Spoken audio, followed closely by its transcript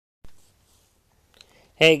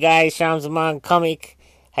Hey guys, Shamsaman Comic.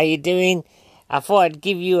 How you doing? I thought I'd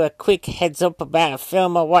give you a quick heads up about a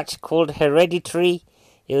film I watched called Hereditary.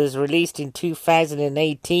 It was released in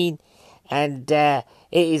 2018 and it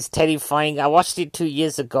is terrifying. I watched it 2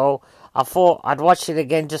 years ago. I thought I'd watch it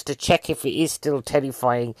again just to check if it is still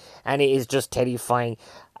terrifying, and it is just terrifying.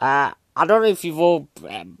 I don't know if you've all.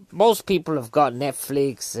 Most people have got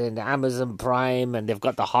Netflix and Amazon Prime, and they've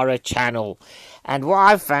got the horror channel. And what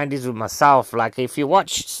I've found is with myself, like if you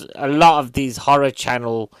watch a lot of these horror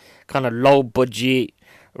channel kind of low budget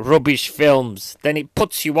rubbish films, then it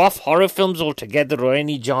puts you off horror films altogether or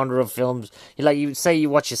any genre of films. Like you say, you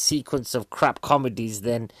watch a sequence of crap comedies,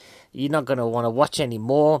 then you're not gonna want to watch any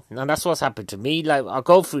more. And that's what's happened to me. Like I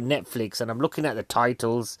go through Netflix and I'm looking at the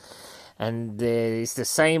titles, and it's the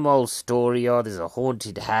same old story. Oh, there's a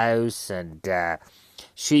haunted house, and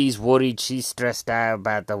she's worried, she's stressed out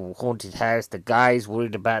about the haunted house. The guy's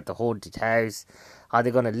worried about the haunted house. Are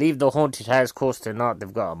they going to leave the haunted house? Of course they're not.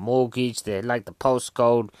 They've got a mortgage. They like the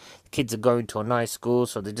postcode. The kids are going to a nice school,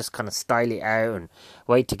 so they just kind of style it out and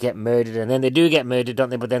wait to get murdered. And then they do get murdered,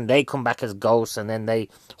 don't they? But then they come back as ghosts, and then they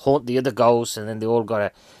haunt the other ghosts, and then they all got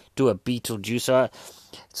to do a Beetlejuice.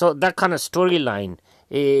 So that kind of storyline,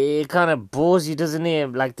 it kind of bores you, doesn't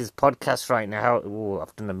it? Like this podcast right now. Oh,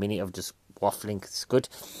 I've done a minute of just waffling. It's good.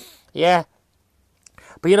 Yeah.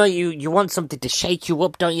 But you know, you want something to shake you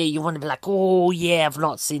up, don't you? You want to be like, oh yeah, I've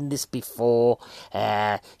not seen this before.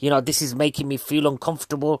 This is making me feel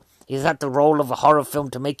uncomfortable. Is that the role of a horror film,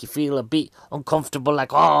 to make you feel a bit uncomfortable?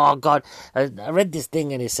 Like, oh God, I read this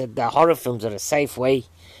thing and it said that horror films are a safe way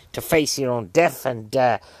to face your own death. And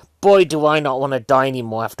boy, do I not want to die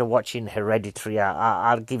anymore after watching Hereditary.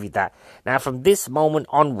 I'll give you that. Now, from this moment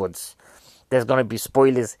onwards, there's going to be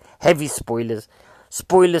spoilers, heavy spoilers.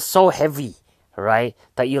 Spoilers so heavy, right,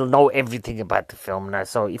 that you'll know everything about the film now.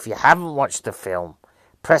 So if you haven't watched the film,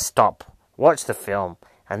 press stop, watch the film,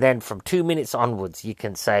 and then from 2 minutes onwards, you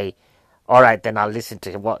can say, all right, then I'll listen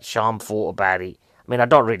to what Sham thought about it. I mean, I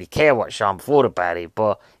don't really care what Sham thought about it,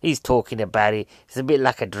 but he's talking about it. It's a bit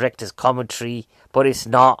like a director's commentary, but it's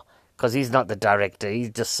not, because he's not the director. He's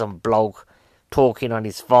just some bloke talking on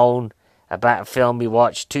his phone about a film he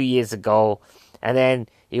watched 2 years ago, and then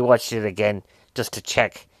he watched it again just to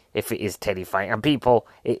check if it is terrifying. And people,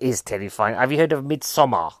 it is terrifying. Have you heard of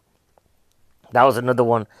Midsommar? That was another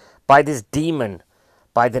one by this demon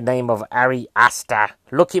by the name of Ari Aster.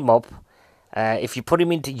 Look him up. If you put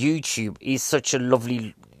him into YouTube, he's such a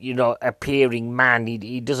lovely, appearing man.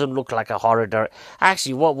 He doesn't look like a horror director.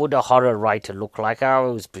 Actually, what would a horror writer look like? I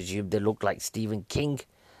always presumed they look like Stephen King.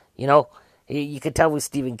 You can tell with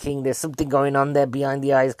Stephen King, there's something going on there behind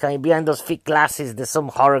the eyes. Behind those thick glasses, there's some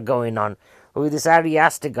horror going on. With this Ari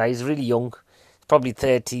Aster guy, he's really young, probably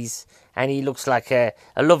 30s, and he looks like a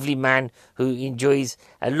lovely man who enjoys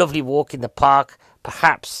a lovely walk in the park,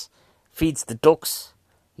 perhaps feeds the ducks,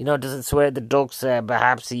 doesn't swear at the ducks,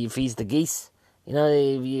 perhaps he feeds the geese,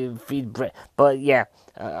 you feed bread. But yeah,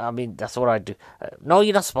 that's what I do. No,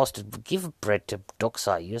 you're not supposed to give bread to ducks,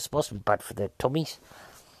 are you? You're supposed to be bad for their tummies.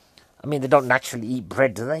 I mean, they don't naturally eat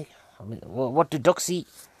bread, do they? I mean, what do ducks eat?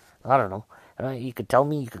 I don't know. You could tell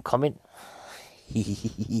me, you could comment.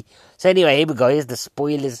 So anyway, here we go. Here's the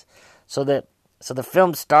spoilers. So the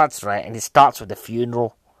film starts, right, and it starts with a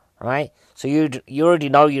funeral, right? So you already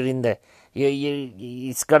know you're in the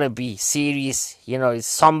it's gonna be serious. It's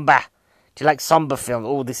somber. Do you like somber film?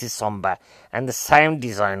 Oh, this is somber, and the sound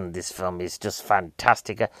design of this film is just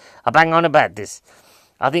fantastic. I bang on about this.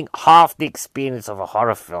 I think half the experience of a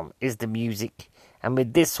horror film is the music, and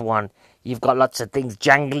with this one, you've got lots of things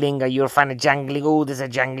jangling. Are you a fan of jangling? Oh, there's a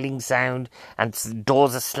jangling sound, and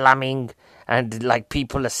doors are slamming, and like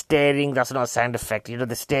people are staring. That's not a sound effect.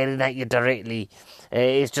 They're staring at you directly.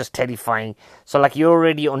 It's just terrifying. So like you're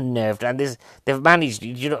already unnerved, and they've managed.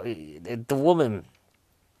 The woman.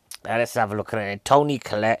 Let's have a look at it. Toni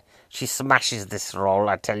Collette. She smashes this role.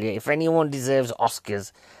 I tell you, if anyone deserves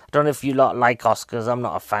Oscars, I don't know if you lot like Oscars. I'm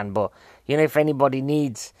not a fan, but if anybody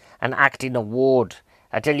needs an acting award,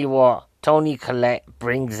 I tell you what, Toni Collette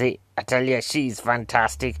brings it. I tell you, she's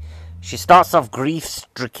fantastic. She starts off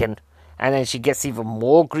grief-stricken, and then she gets even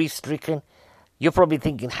more grief-stricken. You're probably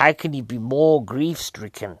thinking, how can you be more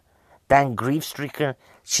grief-stricken than grief-stricken?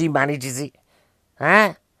 She manages it.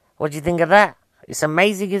 Huh? What do you think of that? It's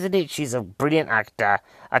amazing, isn't it? She's a brilliant actor.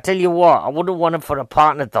 I tell you what, I wouldn't want her for a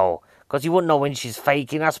partner, though, because you wouldn't know when she's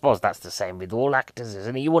faking. I suppose that's the same with all actors,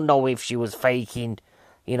 isn't it? You wouldn't know if she was faking,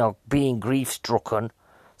 being grief-stricken.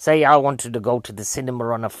 Say I wanted to go to the cinema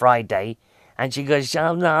on a Friday, and she goes,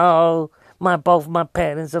 oh no, both my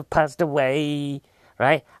parents have passed away,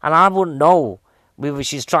 right? And I wouldn't know whether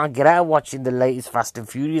she's trying to get out of watching the latest Fast and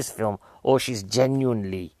Furious film or she's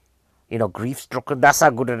genuinely, grief-stricken. That's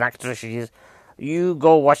how good an actress she is. You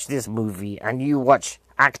go watch this movie and you watch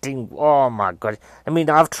acting. Oh my god! I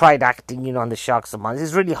mean, I've tried acting, on the Sharks and Mons.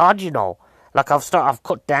 It's really hard, Like I've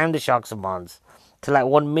cut down the Sharks and Mons to like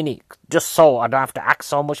 1 minute, just so I don't have to act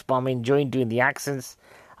so much. But I'm enjoying doing the accents.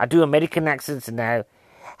 I do American accents now.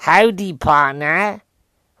 Howdy, partner.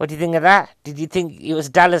 What do you think of that? Did you think it was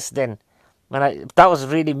Dallas then? That was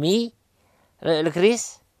really me. Look at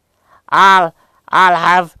this. I'll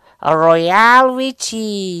have a Royale with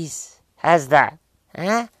cheese. How's that?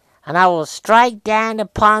 Huh? And I will strike down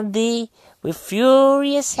upon thee with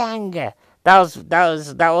furious anger.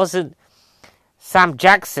 That wasn't Sam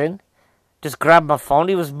Jackson. Just grabbed my phone.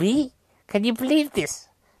 It was me. Can you believe this?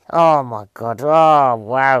 Oh my god. Oh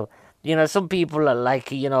wow. Some people are like,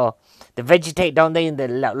 they vegetate, don't they, in the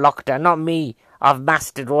lockdown? Not me. I've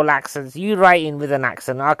mastered all accents. You write in with an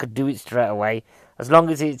accent, I could do it straight away. As long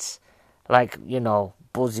as it's like,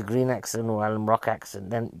 Bugsy Green accent or Alan Rock accent,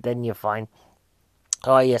 then you're fine.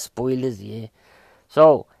 Oh yeah, spoilers, yeah.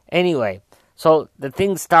 So, anyway, so the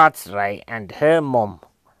thing starts, right, and her mum,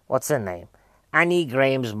 what's her name? Annie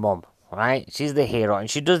Graham's mum, right? She's the hero, and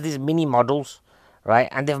she does these mini models, right?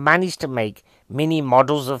 And they've managed to make mini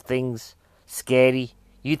models of things scary.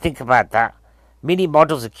 You think about that. Mini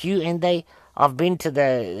models are cute, ain't they? I've been to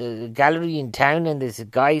the gallery in town, and there's a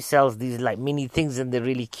guy who sells these like mini things, and they're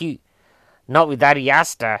really cute. Not with Ari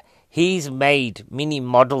Aster. He's made mini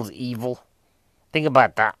models evil. Think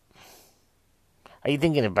about that. Are you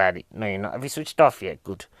thinking about it? No, you're not. Have you switched off yet?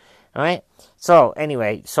 Good. Alright? So,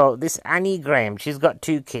 anyway, this Annie Graham, she's got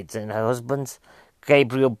 2 kids, and her husband's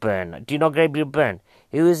Gabriel Byrne. Do you know Gabriel Byrne?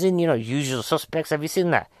 He was in, Usual Suspects. Have you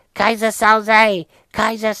seen that? Kaiser Soze!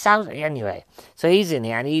 Anyway, so he's in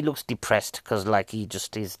here, and he looks depressed, because, he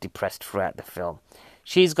just is depressed throughout the film.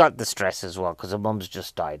 She's got the stress as well, because her mum's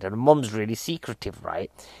just died, and her mum's really secretive,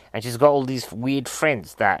 right? And she's got all these weird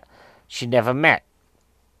friends that she never met.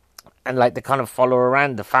 And, they kind of follow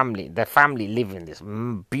around the family. The family live in this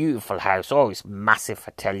beautiful house. Oh, it's massive,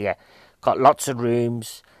 I tell you. Got lots of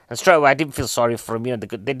rooms. And straight away, I didn't feel sorry for them.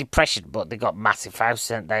 They're depression, but they got massive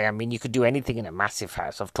house, aren't they? I mean, you could do anything in a massive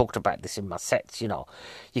house. I've talked about this in my sets,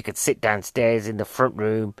 You could sit downstairs in the front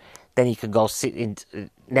room. Then you could go sit in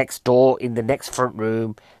next door in the next front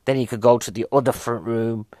room. Then you could go to the other front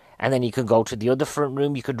room. And then you could go to the other front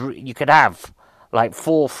room. You could have,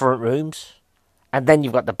 4 front rooms. And then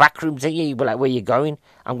you've got the back rooms, ain't you? You'd be like, where you going?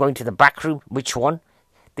 I'm going to the back room. Which one?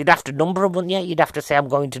 They'd have to number them, wouldn't you? You'd have to say, I'm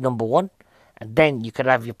going to number 1. And then you could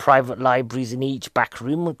have your private libraries in each back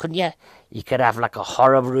room, couldn't you? You could have, a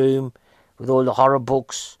horror room with all the horror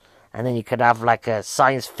books. And then you could have, a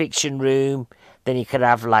science fiction room. Then you could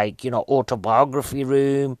have, autobiography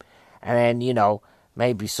room. And then,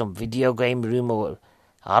 maybe some video game room or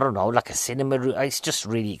I don't know, like a cinema room. It's just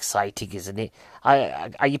really exciting, isn't it?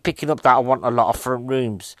 Are you picking up that I want a lot of front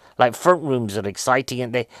rooms? Front rooms are exciting,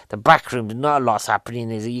 and the back rooms, not a lot's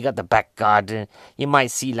happening, is it? You got the back garden. You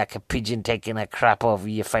might see a pigeon taking a crap over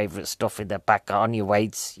your favourite stuff in the back on your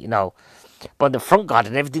weights, But in the front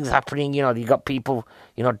garden, everything's happening, You got people,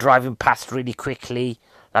 driving past really quickly.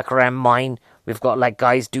 Around mine, we've got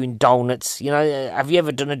guys doing donuts. Have you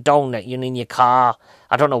ever done a donut, in your car?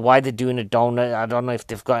 I don't know why they're doing a donut. I don't know if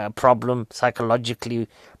they've got a problem psychologically,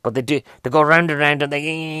 but they do. They go round and round and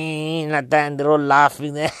they like that, and they're all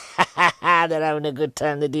laughing. They're having a good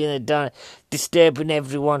time. They're doing a donut, disturbing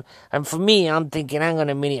everyone. And for me, I'm thinking, hang on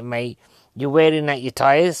a minute, mate. You're wearing out your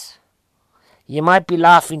tyres. You might be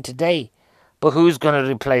laughing today, but who's going to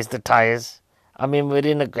replace the tyres? I mean,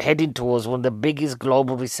 we're heading towards one of the biggest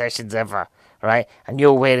global recessions ever, right? And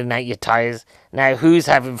you're wearing out your tyres. Now, who's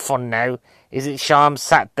having fun now? Is it Sham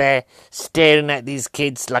sat there staring at these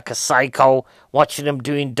kids like a psycho, watching them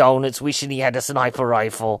doing donuts, wishing he had a sniper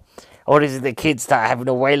rifle? Or is it the kids that are having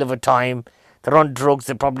a whale of a time? They're on drugs,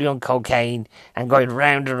 they're probably on cocaine, and going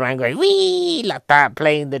round and round, going wee, like that,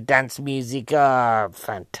 playing the dance music. Ah,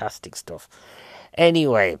 fantastic stuff.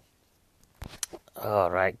 Anyway.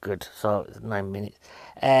 All right, good. So, 9 minutes.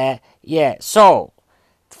 So,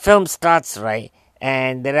 the film starts, right,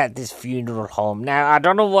 and they're at this funeral home. Now, I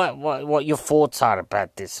don't know what your thoughts are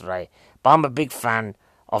about this, right, but I'm a big fan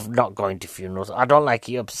of not going to funerals. I don't like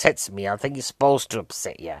it. It upsets me. I think it's supposed to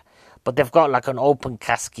upset you. But they've got, an open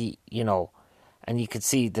casket, and you can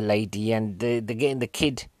see the lady, and they're getting the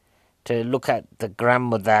kid to look at the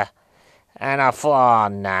grandmother. And I thought, oh,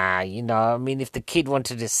 nah, I mean, if the kid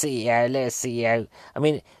wanted to see it out, let us see it out. I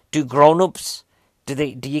mean, do grown-ups, do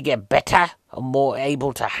you get better or more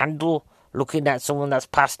able to handle looking at someone that's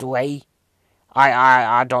passed away?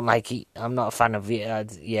 I don't like it. I'm not a fan of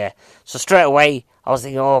it. Yeah. So straight away, I was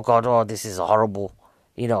thinking, oh God, oh, this is horrible.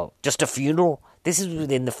 Just a funeral. This is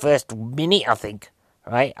within the first minute, I think.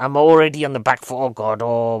 Right? I'm already on the back foot. Oh God,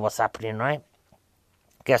 oh, what's happening, right?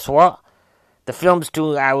 Guess what? The film's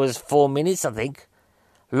 2 hours, 4 minutes, I think.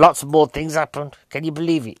 Lots more things happened. Can you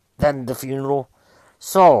believe it? Than the funeral.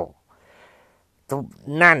 So, the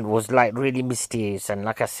Nan was like really mysterious, and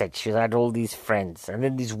like I said, she had all these friends, and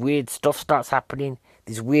then this weird stuff starts happening.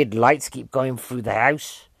 These weird lights keep going through the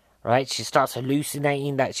house, right? She starts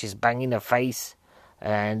hallucinating that she's banging her face,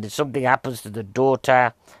 and something happens to the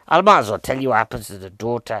daughter. I might as well tell you what happens to the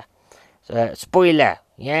daughter. Spoiler,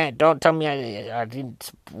 yeah? Don't tell me I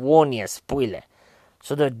didn't warn you, spoiler.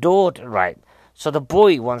 So the daughter, right? So the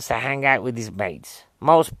boy wants to hang out with his mates.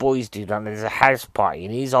 Most boys do that. There's a house party,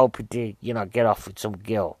 and he's hoping to, get off with some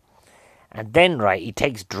girl. And then, right, he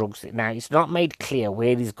takes drugs. Now, it's not made clear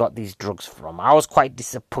where he's got these drugs from. I was quite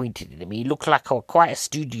disappointed in him. He looked like quite a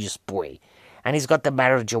studious boy. And he's got the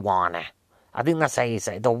marijuana. I think that's how you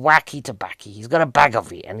say it. The wacky tobacco. He's got a bag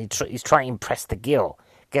of it, and he's trying to impress the girl.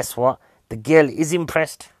 Guess what? The girl is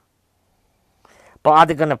impressed. But are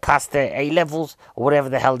they going to pass their A-levels, or whatever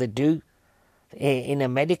the hell they do in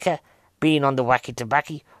America, being on the wacky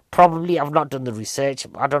tobacco? Probably. I've not done the research.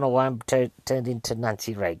 I don't know why I'm turned into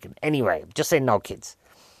Nancy Reagan. Anyway, just say no, kids.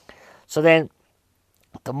 So then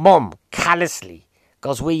the mum callously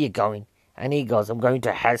goes, where you going? And he goes, I'm going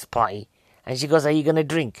to a house party. And she goes, are you going to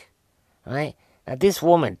drink? Right? Now this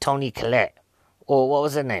woman, Toni Collette, or what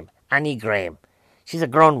was her name? Annie Graham. She's a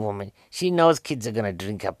grown woman. She knows kids are going to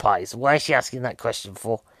drink at parties. Why is she asking that question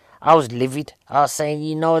for? I was livid. I was saying,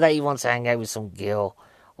 you know that he wants to hang out with some girl.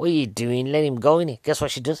 What are you doing? Let him go, innit? Guess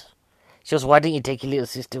what she does? She goes, why didn't you take your little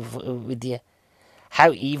sister with you?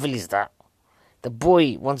 How evil is that? The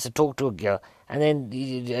boy wants to talk to a girl, and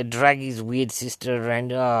then drag his weird sister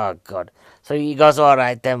around. Oh, God. So he goes, all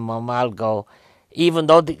right then, Mum, I'll go. Even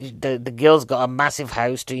though the girl's got a massive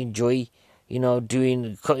house to enjoy,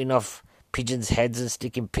 cutting off pigeons' heads and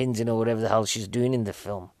sticking pins in or whatever the hell she's doing in the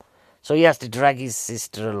film. So he has to drag his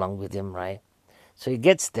sister along with him, right? So he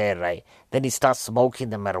gets there, right? Then he starts smoking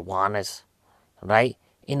the marijuanas, right?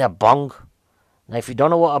 In a bong. Now, if you don't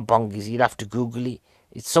know what a bong is, you'll have to Google it.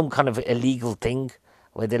 It's some kind of illegal thing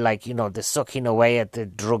where they're like, they're sucking away at the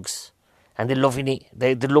drugs. And they're loving it.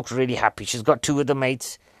 They look really happy. She's got 2 of the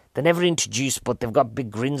mates. They're never introduced, but they've got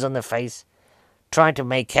big grins on their face, trying to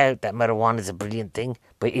make out that marijuana is a brilliant thing.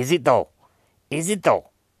 But is it, though? Is it, though?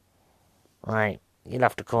 Right. You'll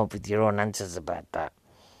have to come up with your own answers about that.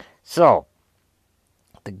 So,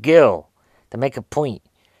 the girl, they make a point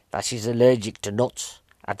that she's allergic to nuts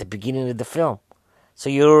at the beginning of the film. So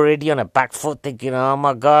you're already on a back foot thinking, oh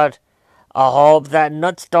my God, I hope that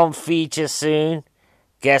nuts don't feature soon.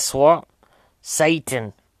 Guess what?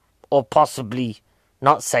 Satan, or possibly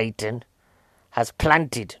not Satan, has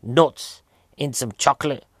planted nuts in some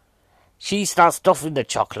chocolate. She starts stuffing the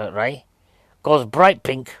chocolate, right? Goes bright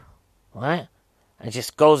pink, right? And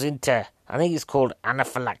just goes into, I think it's called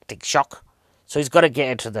anaphylactic shock. So he's got to get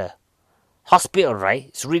her to the hospital, right?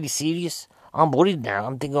 It's really serious. I'm worried now.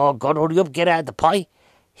 I'm thinking, oh God, hurry up, get out of the pie.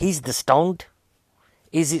 He's the stoned.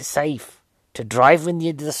 Is it safe to drive when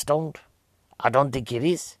you're the stoned? I don't think it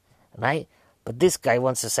is, right? But this guy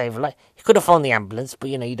wants to save a life. He could have phoned the ambulance, but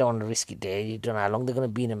you don't want to risk it there. You don't know how long they're going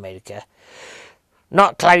to be in America.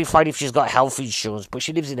 Not clarified if she's got health insurance, but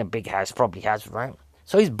she lives in a big house, probably has, right?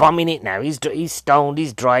 So he's bombing it now. He's stoned,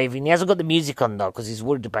 he's driving. He hasn't got the music on, though, because he's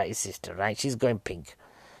worried about his sister, right? She's going pink.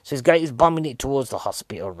 So he's bombing it towards the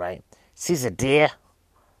hospital, right? Sees a deer,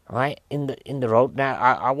 right, in the road.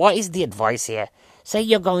 Now, what is the advice here? Say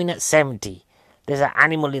you're going at 70. There's an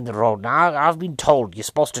animal in the road. Now, I've been told you're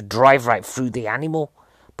supposed to drive right through the animal.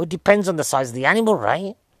 But it depends on the size of the animal,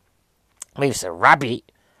 right? Maybe it's a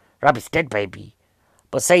rabbit. Rabbit's dead, baby.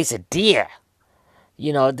 But say it's a deer.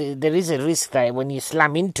 There is a risk that when you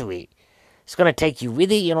slam into it, it's going to take you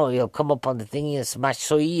with it. He'll come up on the thing and smash.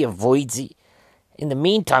 So he avoids it. In the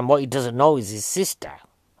meantime, what he doesn't know is his sister,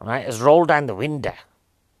 right, has rolled down the window,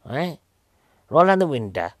 right? Roll down the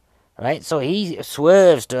window, right? So he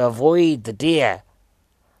swerves to avoid the deer,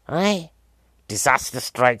 right? Disaster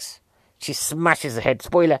strikes. She smashes her head.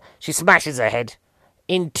 Spoiler, she smashes her head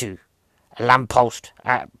into a lamppost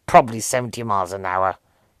at probably 70 miles an hour.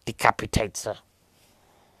 Decapitates her.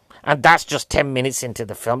 And that's just 10 minutes into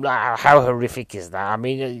the film. How horrific is that? I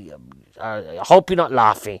mean, I hope you're not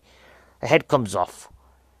laughing. The head comes off.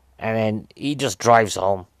 And then he just drives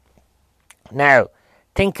home. Now,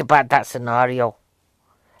 think about that scenario.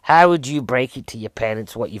 How would you break it to your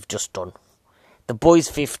parents what you've just done? The boy's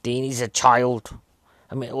 15, he's a child.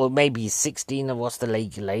 I mean, well, maybe he's 16, or what's the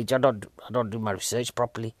legal age? I don't do my research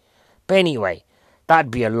properly. But anyway,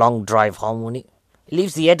 that'd be a long drive home, wouldn't it? He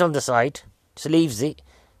leaves the head on the side, just leaves it,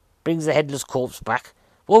 brings the headless corpse back.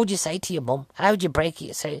 What would you say to your mum? How would you break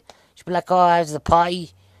it? Say, she'd be like, "Oh, how's the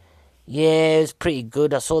party? Yeah, it was pretty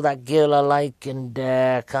good. I saw that girl I like and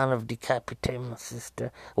kind of decapitated my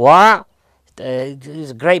sister." What? It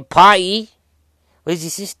was a great party. Where's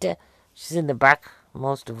your sister? She's in the back,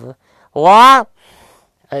 most of her. What?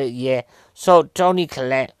 Yeah. So Toni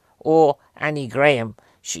Collette or Annie Graham,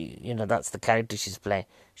 that's the character she's playing.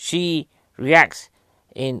 She reacts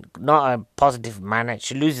in not a positive manner.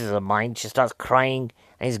 She loses her mind. She starts crying,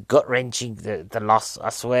 and it's gut wrenching. The loss. I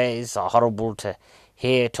swear, it's horrible to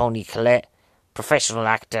hear Toni Collette, professional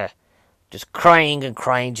actor, just crying and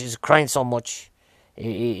crying. She's crying so much.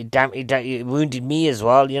 It wounded me as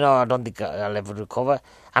well. I don't think I'll ever recover.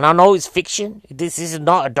 And I know it's fiction. This is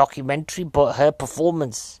not a documentary, but her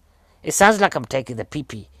performance. It sounds like I'm taking the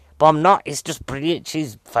pee-pee, but I'm not. It's just brilliant.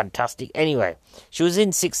 She's fantastic. Anyway, she was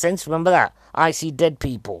in Sixth Sense. Remember that? I See Dead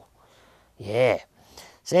People. Yeah.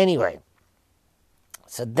 So anyway.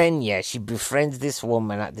 So then, she befriends this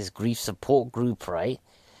woman at this grief support group, right?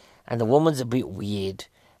 And the woman's a bit weird.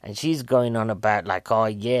 And she's going on about like, "Oh,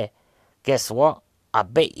 yeah, guess what? I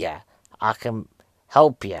bet ya I can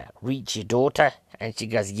help you reach your daughter." And she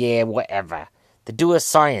goes, "Yeah, whatever." They do a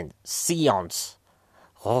seance.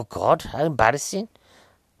 Oh, God, how embarrassing.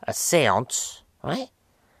 A seance, right?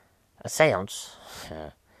 A seance.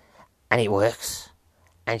 And it works.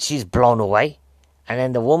 And she's blown away. And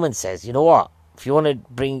then the woman says, "You know what? If you want to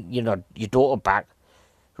bring, your daughter back,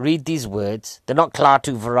 read these words. They're not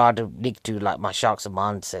Klaatu, Verada, Niktu, like my Sharks of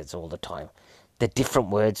Man says all the time. They're different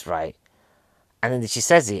words, right?" And then she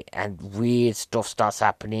says it, and weird stuff starts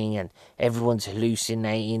happening, and everyone's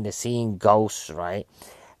hallucinating, they're seeing ghosts, right?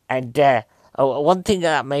 And one thing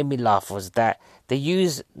that made me laugh was that they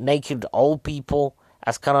use naked old people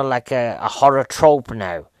as kind of like a horror trope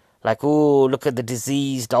now. Like, oh, look at the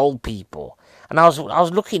diseased old people. And I was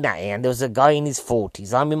looking at it, and there was a guy in his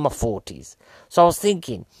 40s. I'm in my 40s. So I was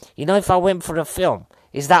thinking, if I went for a film,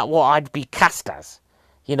 is that what I'd be cast as?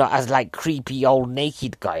 As like creepy old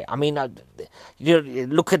naked guy. I mean,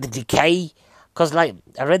 look at the decay. Because, like,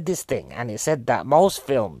 I read this thing, and it said that most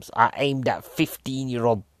films are aimed at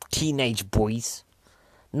 15-year-old teenage boys.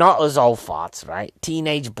 Not as old farts, right?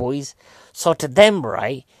 Teenage boys. So to them,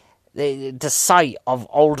 right, the sight of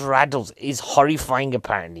older adults is horrifying,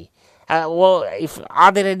 apparently. Well, is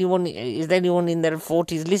there anyone in their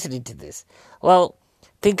 40s listening to this? Well,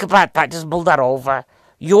 think about that. Just mull that over.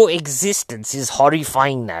 Your existence is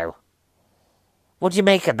horrifying now. What do you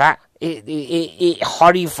make of that? It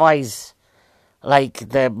horrifies, like,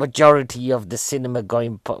 the majority of the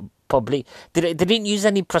cinema-going public. They didn't use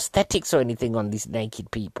any prosthetics or anything on these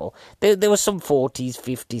naked people. There were some 40s,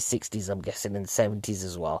 50s, 60s, I'm guessing, and 70s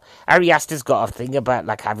as well. Ari Aster's got a thing about,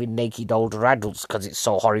 like, having naked older adults because it's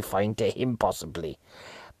so horrifying to him, possibly.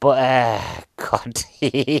 But, God.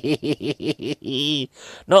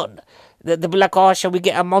 No, they'll be like, "Oh, shall we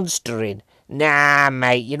get a monster in?" Nah,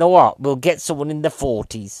 mate, you know what? We'll get someone in the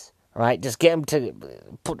 40s, right? Just get them to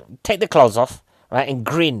take the clothes off, right, and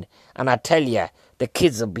grin. And I tell you, the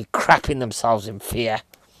kids will be crapping themselves in fear.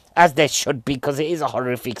 As they should be, because it is a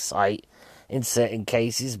horrific sight in certain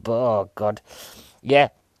cases. But, oh, God. Yeah.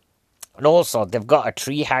 And also, they've got a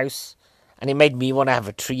tree house. And it made me want to have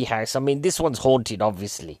a tree house. I mean, this one's haunted,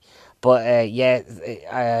 obviously. But,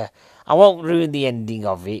 I won't ruin the ending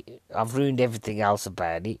of it. I've ruined everything else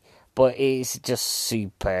about it. But it's just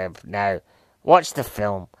superb. Now, watch the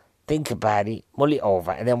film. Think about it. Mull it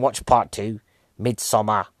over. And then watch part 2,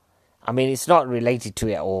 Midsummer. I mean, it's not related to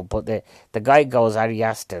it at all. But the guy goes, Ari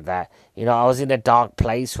Aster, that, I was in a dark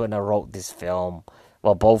place when I wrote this film.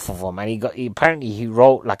 Well, both of them. And apparently he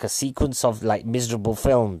wrote, like, a sequence of, like, miserable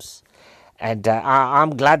films. And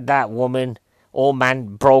I'm glad that woman or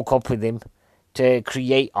man broke up with him to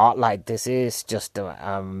create art like this. It's just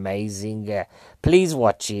amazing. Please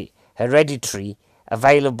watch it. Hereditary.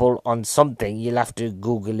 Available on something. You'll have to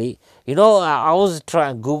Google it. I was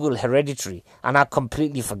trying to Google Hereditary, and I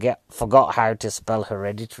completely forgot how to spell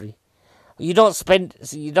Hereditary. You don't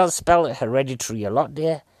spell Hereditary a lot,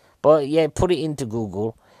 dear. But yeah, put it into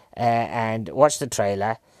Google and watch the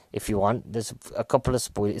trailer. If you want, there's a couple of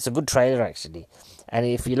spoilers. It's a good trailer, actually. And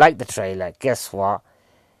if you like the trailer, guess what?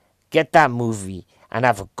 Get that movie and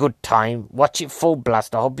have a good time. Watch it full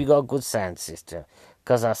blast. I hope you got a good sound system.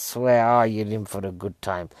 Because I swear, you're in for a good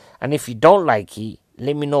time. And if you don't like it,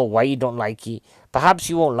 let me know why you don't like it. Perhaps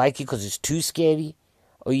you won't like it because it's too scary.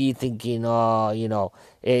 Or are you thinking, oh,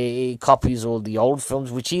 it copies all the old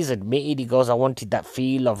films, which he's admitted. He goes, I wanted that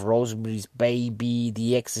feel of Rosemary's Baby,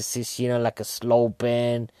 The Exorcist, like a slow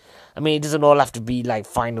burn. I mean, it doesn't all have to be like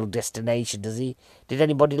Final Destination, does he? Did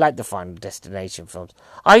anybody like the Final Destination films?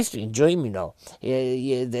 I used to enjoy them,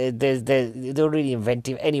 Yeah, they're really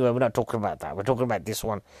inventive. Anyway, we're not talking about that. We're talking about this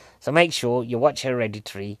one. So make sure you watch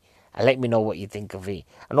Hereditary and let me know what you think of it.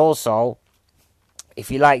 And also,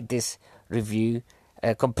 if you like this review,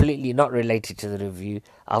 completely not related to the review,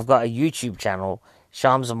 I've got a YouTube channel,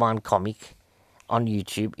 Sham Zaman Comic, on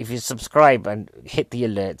YouTube. If you subscribe and hit the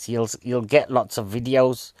alerts, you'll get lots of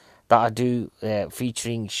videos that I do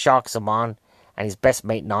featuring Shark Zaman and his best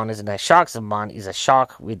mate Nanas. And Shark Zaman is a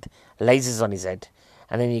shark with lasers on his head,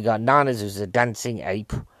 and then you got Nanas, who's a dancing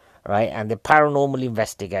ape, right? And they're paranormal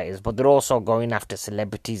investigators, but they're also going after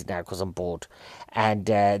celebrities now because I'm bored. And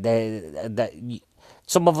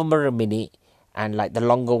some of them are a minute, and like the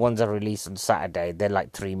longer ones are released on Saturday. They're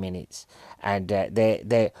like 3 minutes, and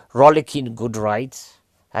they're rollicking good rides.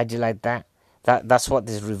 How'd you like that? That's what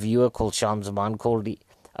this reviewer called Sham Zaman called it,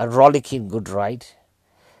 a rollicking good ride.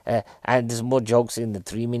 And there's more jokes in the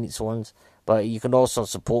 3 minutes ones. But you can also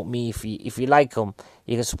support me if you like them.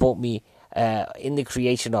 You can support me in the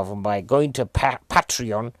creation of them by going to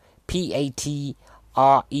Patreon,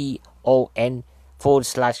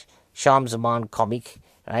 Patreon/Sham Zaman Comic,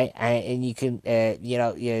 right? And you can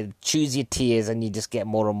you choose your tiers, and you just get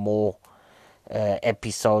more and more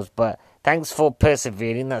episodes. But thanks for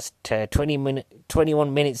persevering. That's 21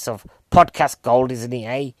 minutes of podcast gold, isn't it,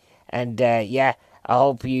 eh? And yeah, I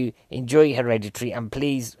hope you enjoy Hereditary, and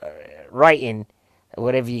please write in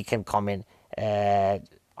whatever you can comment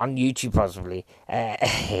on YouTube, possibly.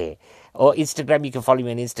 Or Instagram. You can follow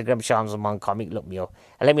me on Instagram, Sham Zaman Comic. Look me up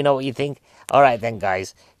and let me know what you think. Alright then,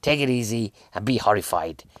 guys, take it easy and be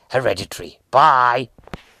horrified. Hereditary. Bye.